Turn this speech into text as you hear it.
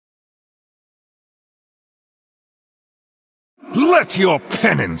Let your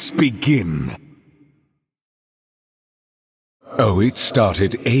penance begin. Oh, it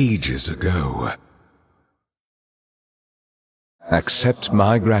started ages ago. Accept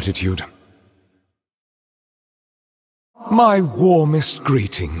my gratitude. My warmest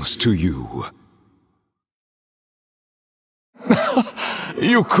greetings to you.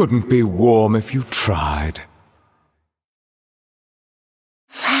 You couldn't be warm if you tried.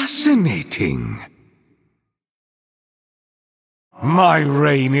 Fascinating. My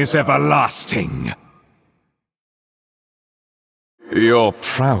reign is everlasting. Your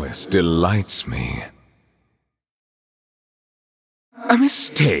prowess delights me. A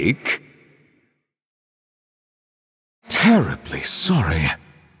mistake? Terribly sorry.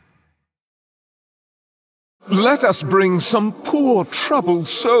 Let us bring some poor troubled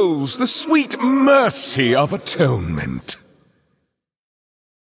souls the sweet mercy of atonement.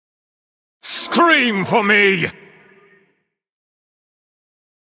 Scream for me!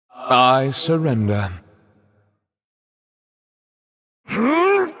 I surrender.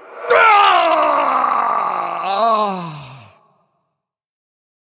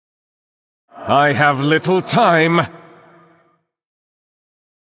 I have little time.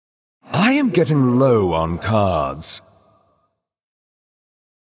 I am getting low on cards.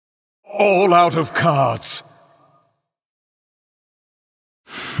 All out of cards.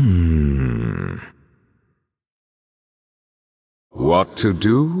 What to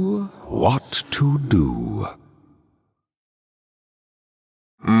do? What to do?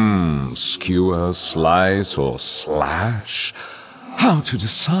 Skewer, slice, or slash? How to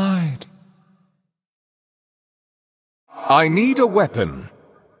decide? I need a weapon.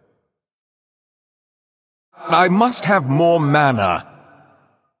 I must have more mana.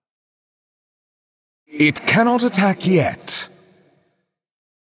 It cannot attack yet.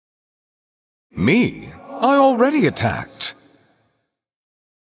 Me? I already attacked.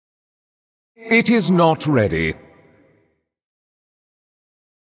 It is not ready.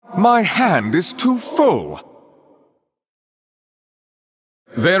 My hand is too full.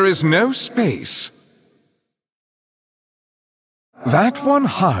 There is no space. That one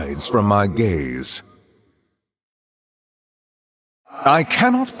hides from my gaze. I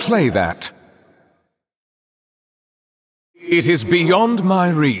cannot play that. It is beyond my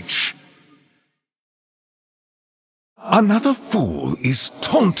reach. Another fool is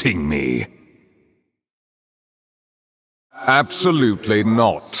taunting me. Absolutely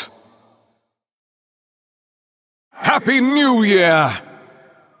not. Happy New Year!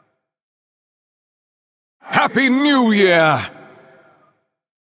 Happy New Year!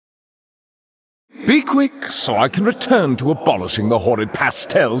 Be quick, so I can return to abolishing the horrid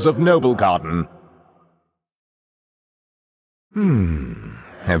pastels of Noblegarden.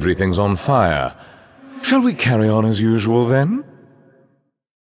 Everything's on fire. Shall we carry on as usual, then?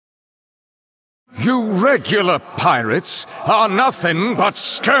 You regular pirates are nothing but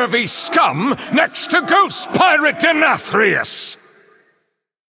scurvy scum next to Ghost Pirate Denathrius!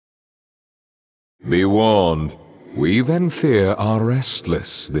 Be warned, we Nathria are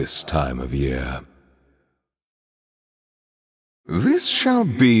restless this time of year. This shall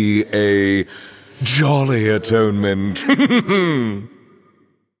be a jolly atonement.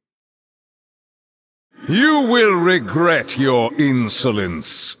 You will regret your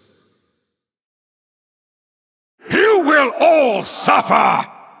insolence. You will all suffer!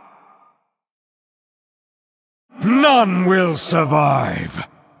 None will survive.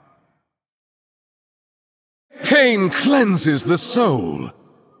 Pain cleanses the soul.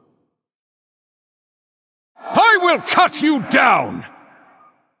 I will cut you down!